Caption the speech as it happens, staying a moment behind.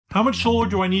How much solar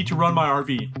do I need to run my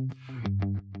RV?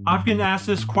 I've been asked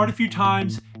this quite a few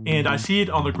times, and I see it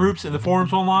on the groups and the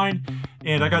forums online,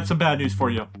 and I got some bad news for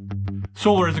you.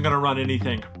 Solar isn't going to run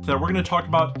anything. So we're going to talk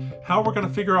about how we're going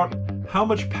to figure out how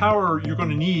much power you're going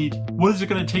to need, what is it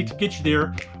going to take to get you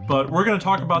there, but we're going to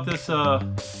talk about this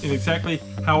and exactly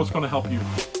how it's going to help you.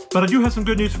 But I do have some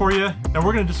good news for you, and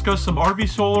we're going to discuss some RV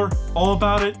solar, all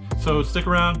about it, so stick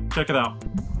around, check it out.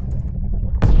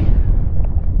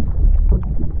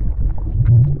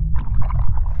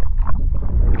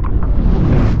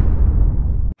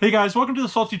 Hey guys, welcome to the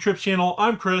Salty Trips channel.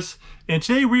 I'm Chris, and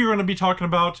today we are going to be talking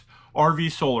about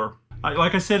RV solar.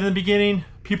 Like I said in the beginning,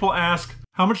 people ask,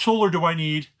 how much solar do I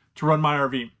need to run my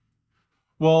RV?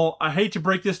 Well, I hate to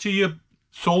break this to you,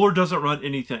 solar doesn't run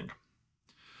anything.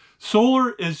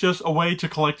 Solar is just a way to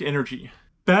collect energy.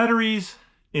 Batteries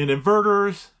and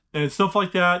inverters and stuff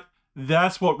like that,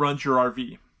 that's what runs your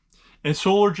RV. And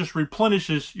solar just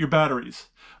replenishes your batteries.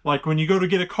 Like when you go to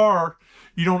get a car,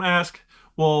 you don't ask,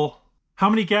 well, how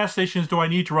many gas stations do I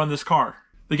need to run this car?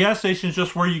 The gas station is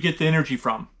just where you get the energy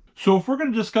from. So if we're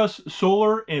going to discuss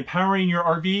solar and powering your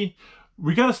RV,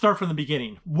 we got to start from the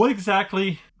beginning. What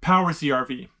exactly powers the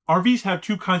RV? RVs have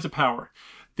two kinds of power.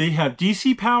 They have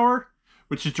DC power,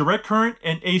 which is direct current,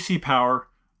 and AC power,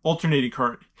 alternating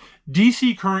current.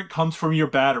 DC current comes from your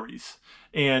batteries,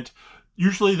 and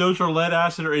usually those are lead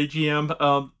acid or AGM.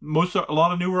 A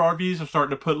lot of newer RVs are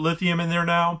starting to put lithium in there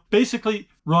now. Basically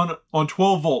run on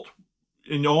 12 volt.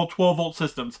 In all 12 volt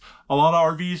systems. A lot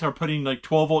of RVs are putting like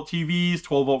 12 volt TVs,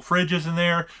 12 volt fridges in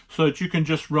there so that you can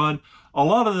just run a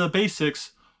lot of the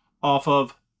basics off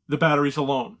of the batteries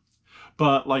alone.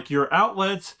 But like your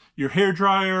outlets, your hair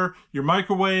dryer, your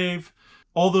microwave,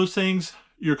 all those things,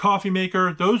 your coffee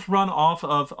maker, those run off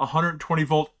of 120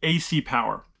 volt AC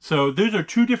power. So those are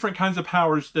two different kinds of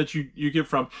powers that you get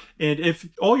from. And if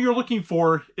all you're looking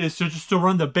for is to just to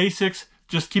run the basics,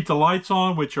 just keep the lights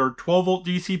on, which are 12 volt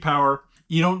DC power.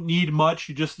 You don't need much.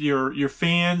 You just your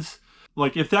fans.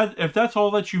 Like if that's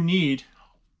all that you need,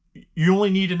 you only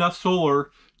need enough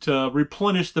solar to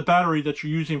replenish the battery that you're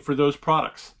using for those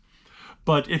products.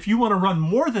 But if you want to run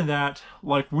more than that,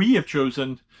 like we have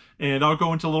chosen, and I'll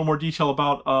go into a little more detail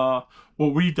about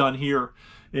what we've done here,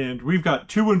 and we've got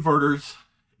two inverters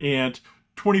and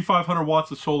 2,500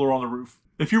 watts of solar on the roof.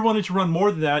 If you're wanting to run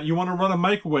more than that, you want to run a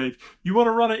microwave, you want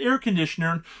to run an air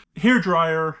conditioner, hair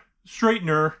dryer,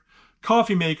 straightener,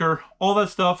 coffee maker, all that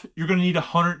stuff, you're going to need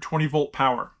 120 volt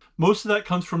power. Most of that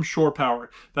comes from shore power.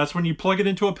 That's when you plug it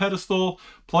into a pedestal,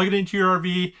 plug it into your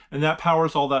RV, and that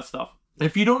powers all that stuff.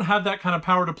 If you don't have that kind of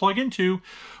power to plug into,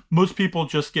 most people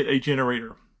just get a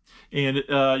generator. And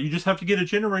you just have to get a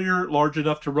generator large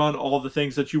enough to run all the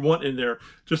things that you want in there,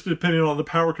 just depending on the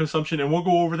power consumption. And we'll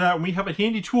go over that. And we have a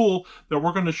handy tool that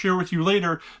we're going to share with you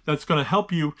later that's going to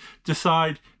help you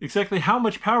decide exactly how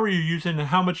much power you're using and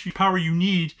how much power you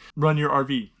need to run your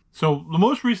RV. So the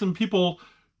most reason people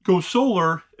go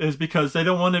solar is because they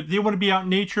want to be out in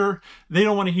nature. They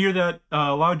don't want to hear that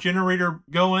loud generator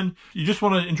going. You just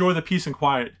want to enjoy the peace and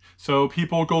quiet. So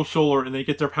people go solar and they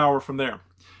get their power from there.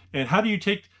 And how do you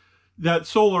take that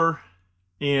solar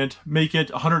and make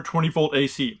it 120 volt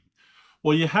AC?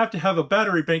 Well, you have to have a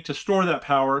battery bank to store that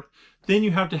power. Then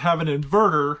you have to have an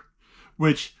inverter,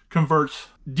 which converts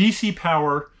DC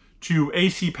power to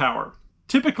AC power.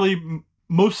 Typically,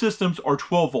 most systems are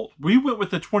 12 volt. We went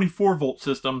with the 24 volt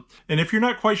system. And if you're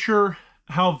not quite sure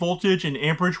how voltage and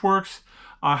amperage works,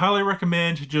 I highly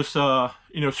recommend just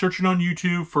searching on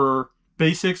YouTube for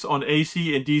basics on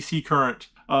AC and DC current.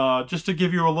 Just to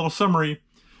give you a little summary,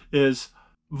 is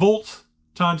volts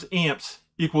times amps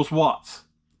equals watts.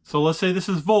 So let's say this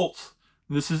is volts,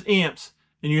 and this is amps,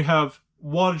 and you have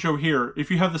wattage over here. If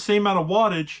you have the same amount of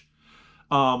wattage,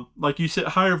 like you said,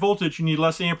 higher voltage, you need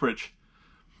less amperage.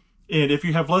 And if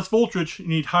you have less voltage, you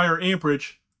need higher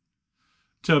amperage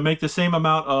to make the same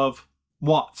amount of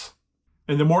watts.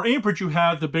 And the more amperage you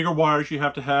have, the bigger wires you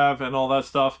have to have and all that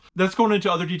stuff. That's going into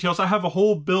other details. I have a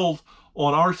whole build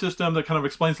on our system that kind of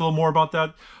explains a little more about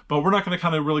that, but we're not going to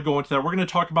kind of really go into that. We're going to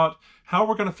talk about how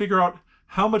we're going to figure out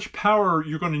how much power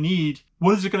you're going to need,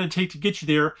 what is it going to take to get you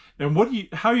there, and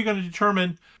how are you going to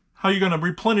determine how you're going to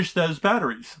replenish those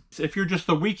batteries. If you're just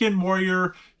a weekend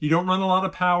warrior, you don't run a lot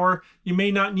of power, you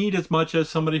may not need as much as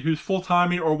somebody who's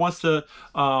full-timing or wants to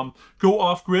go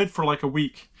off-grid for like a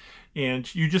week.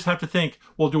 And you just have to think,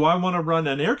 well, do I want to run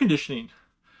an air conditioning?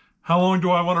 How long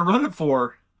do I want to run it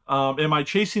for? Am I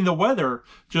chasing the weather?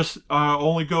 Just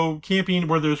only go camping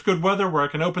where there's good weather, where I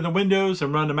can open the windows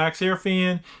and run the max air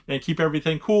fan and keep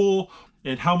everything cool?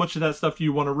 and how much of that stuff do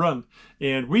you want to run.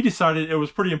 And we decided it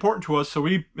was pretty important to us, so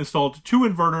we installed 2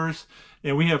 inverters,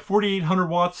 and we have 4,800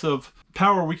 watts of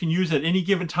power we can use at any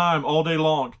given time all day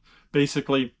long,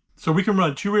 basically. So we can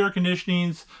run 2 air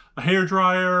conditionings, a hair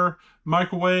dryer,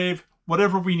 microwave,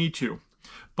 whatever we need to.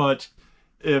 But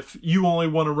if you only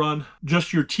want to run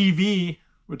just your TV,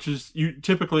 which is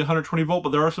typically 120 volt, but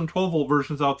there are some 12 volt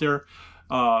versions out there,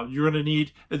 you're going to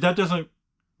need, that doesn't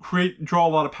draw a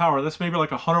lot of power. That's maybe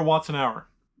like 100 watts an hour.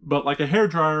 But like a hair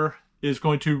dryer is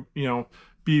going to,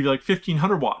 be like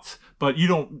 1,500 watts, but you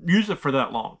don't use it for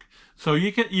that long. So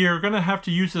you're going to have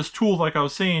to use this tool, like I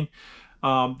was saying,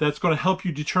 that's going to help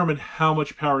you determine how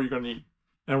much power you're going to need.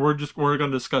 And we're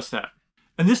going to discuss that.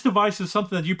 And this device is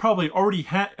something that you probably already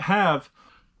have,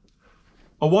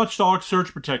 a Watchdog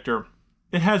surge protector.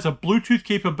 It has a Bluetooth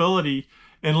capability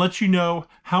and lets you know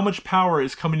how much power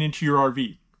is coming into your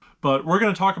RV. But we're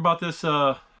going to talk about this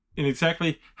in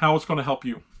exactly how it's going to help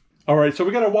you. All right, so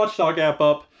we got a Watchdog app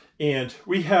up, and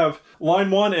we have line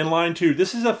 1 and line 2.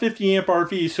 This is a 50 amp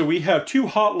RV, so we have 2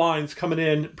 hot lines coming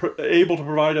in, able to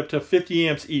provide up to 50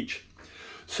 amps each.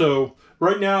 So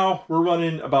right now we're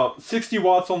running about 60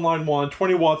 watts on line 1,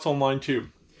 20 watts on line 2.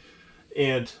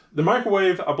 And the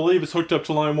microwave, I believe, is hooked up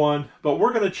to line 1, but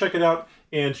we're going to check it out,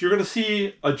 and you're going to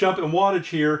see a jump in wattage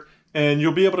here, and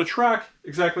you'll be able to track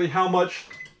exactly how much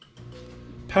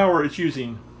power it's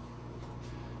using.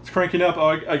 It's cranking up.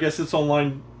 Oh, I guess it's on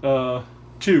line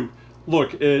 2.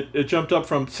 Look, it jumped up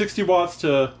from 60 watts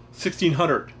to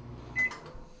 1,600.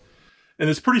 And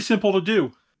it's pretty simple to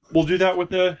do. We'll do that with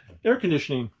the air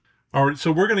conditioning. All right,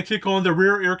 so we're going to kick on the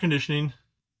rear air conditioning.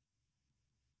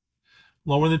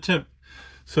 Lower the temp.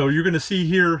 So you're going to see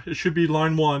here, it should be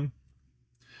line 1.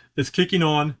 It's kicking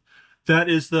on. That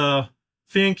is the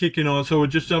fan kicking on, so it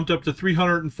just jumped up to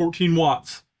 314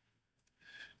 watts.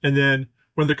 And then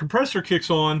when the compressor kicks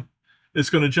on, it's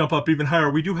going to jump up even higher.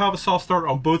 We do have a soft start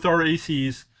on both our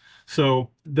ACs, so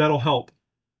that'll help.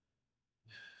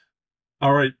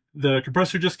 All right, the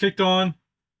compressor just kicked on,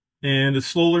 and it's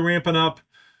slowly ramping up.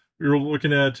 We're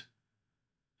looking at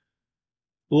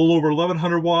a little over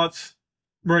 1,100 watts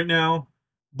right now,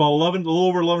 a little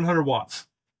over 1,100 watts.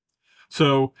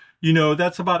 So,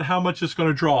 that's about how much it's going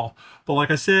to draw. But like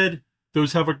I said,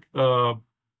 those have a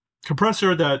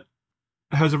compressor that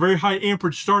has a very high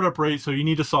amperage startup rate, so you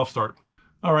need a soft start.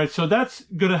 All right, so that's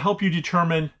going to help you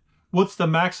determine what's the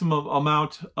maximum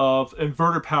amount of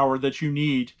inverter power that you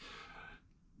need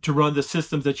to run the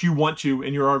systems that you want to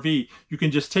in your RV. You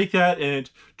can just take that and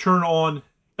turn on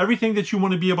everything that you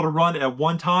want to be able to run at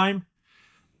one time,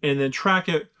 and then track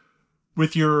it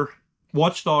with your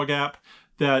Watchdog app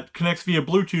that connects via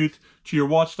Bluetooth to your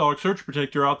Watchdog surge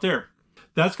protector out there.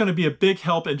 That's going to be a big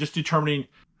help in just determining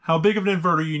how big of an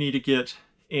inverter you need to get.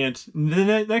 And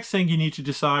the next thing you need to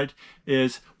decide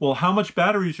is, well, how much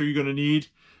batteries are you going to need,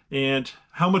 and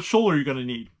how much solar are you going to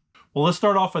need? Well, let's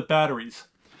start off with batteries.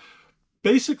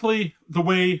 Basically, the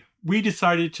way we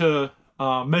decided to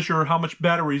measure how much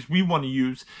batteries we want to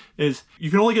use is you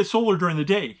can only get solar during the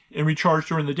day and recharge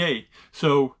during the day.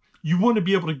 So you want to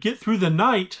be able to get through the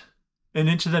night and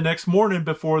into the next morning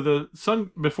before the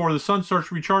sun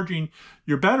starts recharging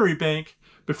your battery bank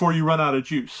before you run out of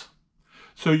juice.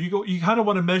 So you kind of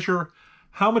want to measure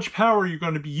how much power you're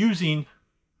going to be using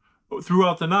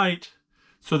throughout the night,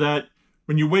 so that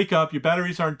when you wake up, your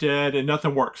batteries aren't dead and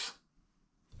nothing works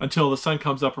until the sun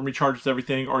comes up and recharges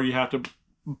everything, or you have to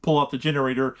pull out the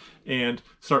generator and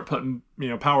start putting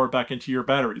power back into your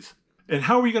batteries. And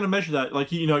how are we going to measure that?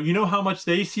 Like, you know how much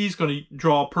the AC is going to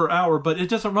draw per hour, but it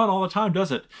doesn't run all the time,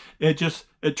 does it?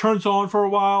 It turns on for a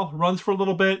while, runs for a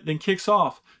little bit, then kicks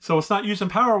off. So it's not using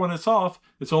power when it's off,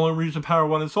 it's only using power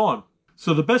when it's on.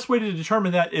 So the best way to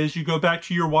determine that is you go back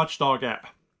to your Watchdog app.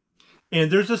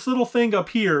 And there's this little thing up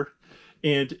here,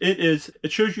 and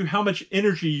it shows you how much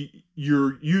energy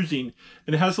you're using.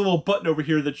 And it has a little button over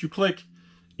here that you click,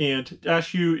 and it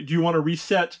asks you, do you want to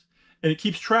reset? And it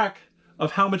keeps track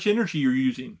of how much energy you're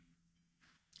using.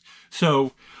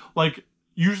 So, like,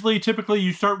 typically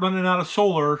you start running out of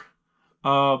solar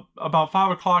about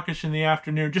 5 o'clock-ish in the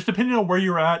afternoon, just depending on where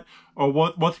you're at or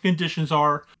what the conditions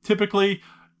are. Typically,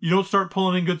 you don't start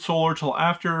pulling in good solar till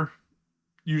after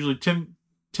usually 10,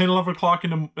 11 o'clock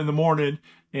in the morning.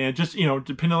 And just,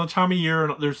 depending on the time of year,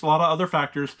 and there's a lot of other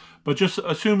factors, but just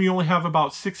assume you only have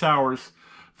about 6 hours,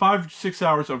 5 to 6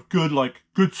 hours of good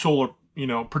solar,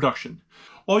 production.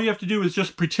 All you have to do is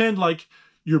just pretend like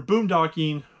you're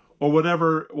boondocking or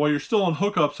whatever while you're still on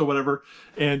hookups or whatever,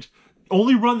 and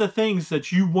only run the things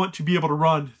that you want to be able to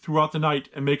run throughout the night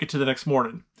and make it to the next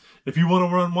morning. If you want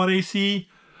to run one AC,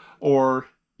 or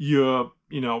you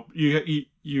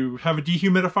have a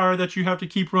dehumidifier that you have to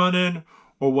keep running,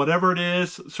 or whatever it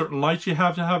is, certain lights you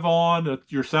have to have on,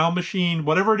 your sound machine,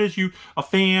 whatever it is, a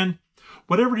fan,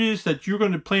 whatever it is that you're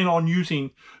going to plan on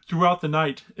using throughout the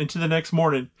night into the next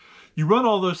morning, you run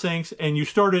all those things and you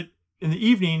start it in the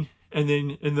evening, and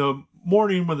then in the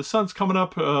morning when the sun's coming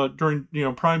up during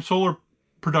prime solar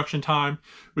production time,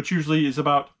 which usually is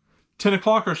about 10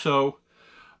 o'clock or so,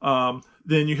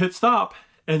 then you hit stop,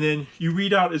 and then you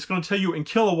read out, it's going to tell you in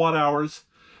kilowatt hours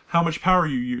how much power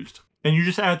you used. And you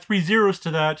just add 3 zeros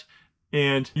to that,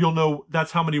 and you'll know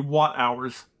that's how many watt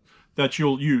hours that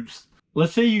you'll use.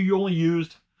 Let's say you only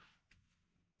used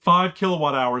 5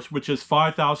 kilowatt hours, which is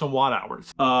 5,000 watt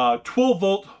hours. 12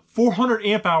 volt, 400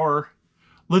 amp hour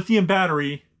lithium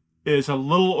battery is a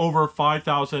little over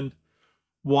 5,000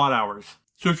 watt hours.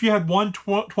 So if you had one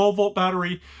 12 volt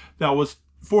battery that was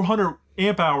 400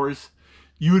 amp hours,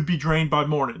 you would be drained by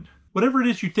morning. Whatever it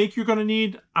is you think you're going to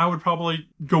need, I would probably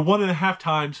go 1.5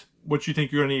 times what you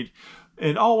think you're going to need.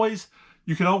 And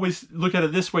you can always look at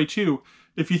it this way too.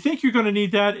 If you think you're going to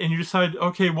need that and you decide,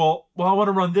 okay, well, I want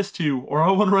to run this too, or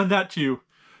I want to run that too,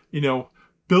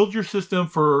 build your system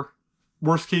for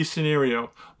worst case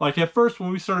scenario. Like at first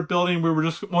when we started building, we were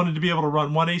just wanted to be able to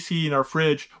run one AC in our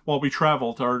fridge while we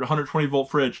traveled, our 120 volt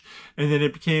fridge. And then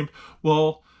it became,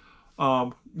 well,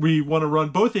 we want to run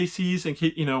both ACs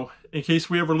in case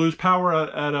we ever lose power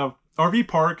at a RV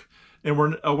park and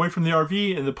we're away from the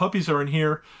RV and the puppies are in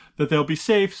here, that they'll be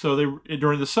safe. So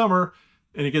during the summer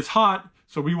and it gets hot,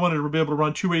 so we wanted to be able to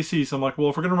run 2 ACs. I'm like, well,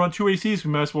 if we're going to run 2 ACs, we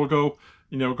might as well go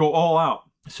all out.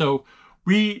 So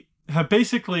we have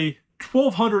basically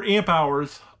 1,200 amp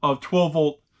hours of 12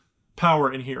 volt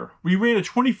power in here. We ran a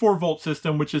 24 volt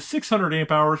system, which is 600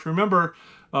 amp hours. Remember,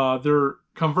 they're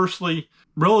conversely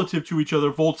relative to each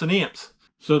other, volts and amps.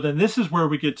 So then this is where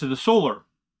we get to the solar.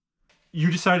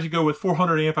 You decided to go with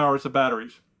 400 amp hours of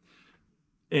batteries.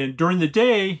 And during the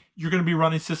day, you're going to be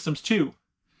running systems too.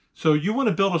 So you want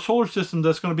to build a solar system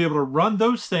that's going to be able to run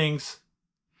those things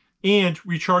and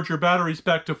recharge your batteries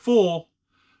back to full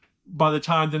by the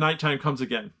time the nighttime comes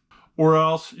again. Or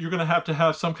else you're going to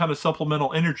have some kind of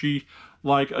supplemental energy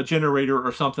like a generator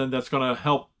or something that's going to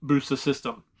help boost the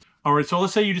system. All right, so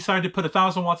let's say you decide to put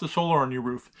 1,000 watts of solar on your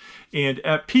roof. And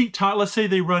at peak time, let's say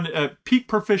they run at peak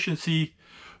proficiency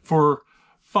for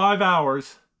 5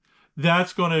 hours.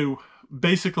 That's going to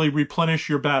basically replenish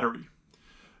your battery.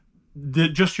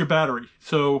 Just your battery.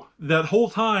 So that whole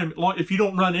time, if you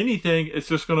don't run anything, it's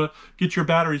just going to get your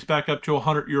batteries back up to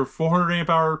 100, your 400 amp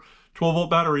hour 12 volt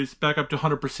batteries back up to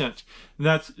 100%.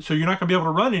 And so you're not going to be able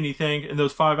to run anything in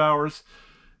those 5 hours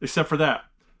except for that.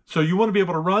 So you want to be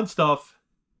able to run stuff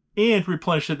and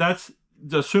replenish it. That's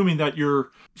assuming that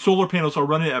your solar panels are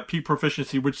running at peak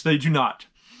proficiency, which they do not.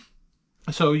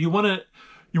 So you want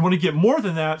to get more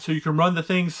than that so you can run the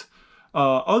things,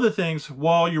 other things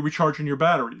while you're recharging your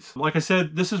batteries. Like I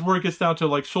said, this is where it gets down to,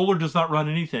 like, solar does not run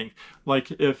anything.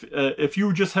 Like if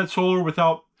you just had solar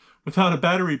without a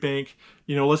battery bank,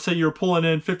 let's say you're pulling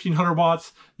in 1,500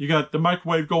 watts, you got the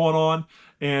microwave going on,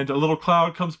 and a little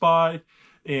cloud comes by,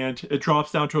 and it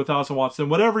drops down to 1,000 watts, then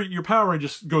whatever you're powering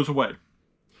just goes away.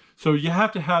 So you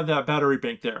have to have that battery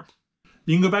bank there.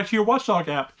 You can go back to your Watchdog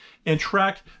app and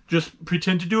track, just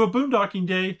pretend to do a boondocking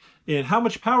day, and how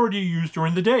much power do you use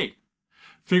during the day.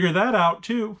 Figure that out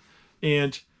too,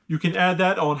 and you can add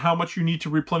that on how much you need to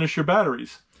replenish your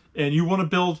batteries. And you want to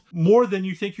build more than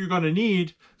you think you're going to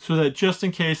need, so that just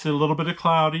in case a little bit of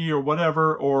cloudy or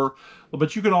whatever,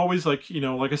 but you can always, like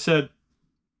I said,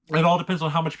 it all depends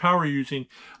on how much power you're using.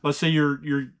 Let's say your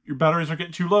batteries are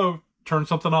getting too low, turn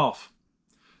something off.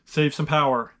 Save some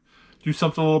power. Do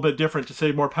something a little bit different to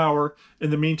save more power in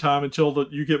the meantime until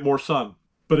you get more sun.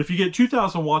 But if you get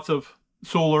 2,000 watts of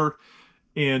solar,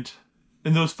 and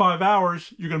in those 5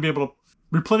 hours, you're going to be able to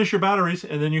replenish your batteries,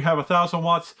 and then you have 1,000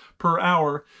 watts per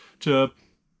hour to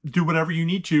do whatever you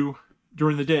need to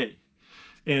during the day.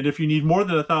 And if you need more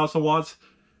than 1,000 watts,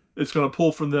 it's going to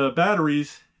pull from the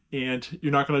batteries, and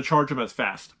you're not going to charge them as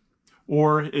fast.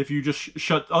 Or if you just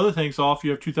shut other things off,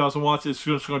 you have 2,000 watts, it's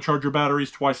just going to charge your batteries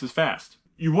twice as fast.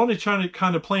 You want to try to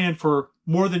kind of plan for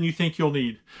more than you think you'll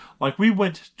need. Like we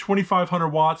went 2,500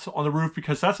 watts on the roof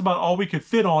because that's about all we could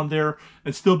fit on there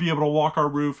and still be able to walk our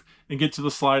roof and get to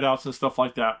the slide outs and stuff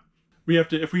like that. We have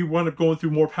to, if we want to go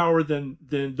through more power than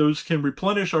those can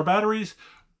replenish our batteries,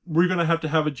 we're going to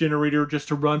have a generator just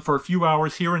to run for a few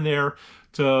hours here and there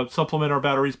to supplement our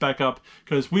batteries back up,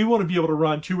 because we want to be able to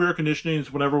run 2 air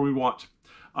conditionings whenever we want.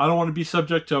 I don't want to be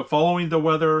subject to following the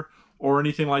weather or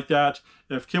anything like that.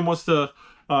 If Kim wants to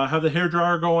have the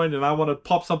hairdryer going and I want to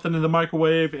pop something in the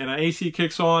microwave and an AC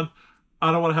kicks on,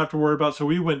 I don't want to have to worry about. So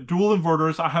we went dual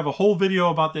inverters. I have a whole video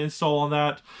about the install on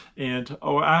that, and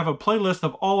I have a playlist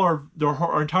of all our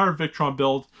entire Victron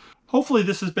build. Hopefully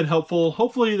this has been helpful.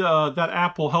 Hopefully that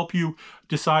app will help you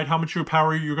decide how much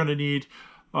power you're going to need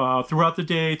throughout the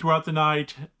day, throughout the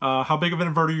night, how big of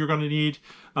an inverter you're going to need.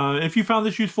 If you found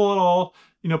this useful at all,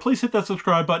 please hit that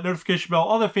subscribe button, notification bell,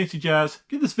 all that fancy jazz.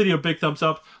 Give this video a big thumbs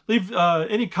up. Leave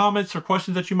any comments or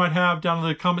questions that you might have down in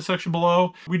the comment section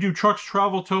below. We do trucks,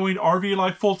 travel, towing, RV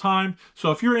life full time.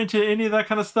 So if you're into any of that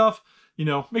kind of stuff,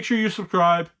 make sure you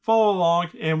subscribe, follow along,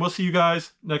 and we'll see you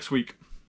guys next week.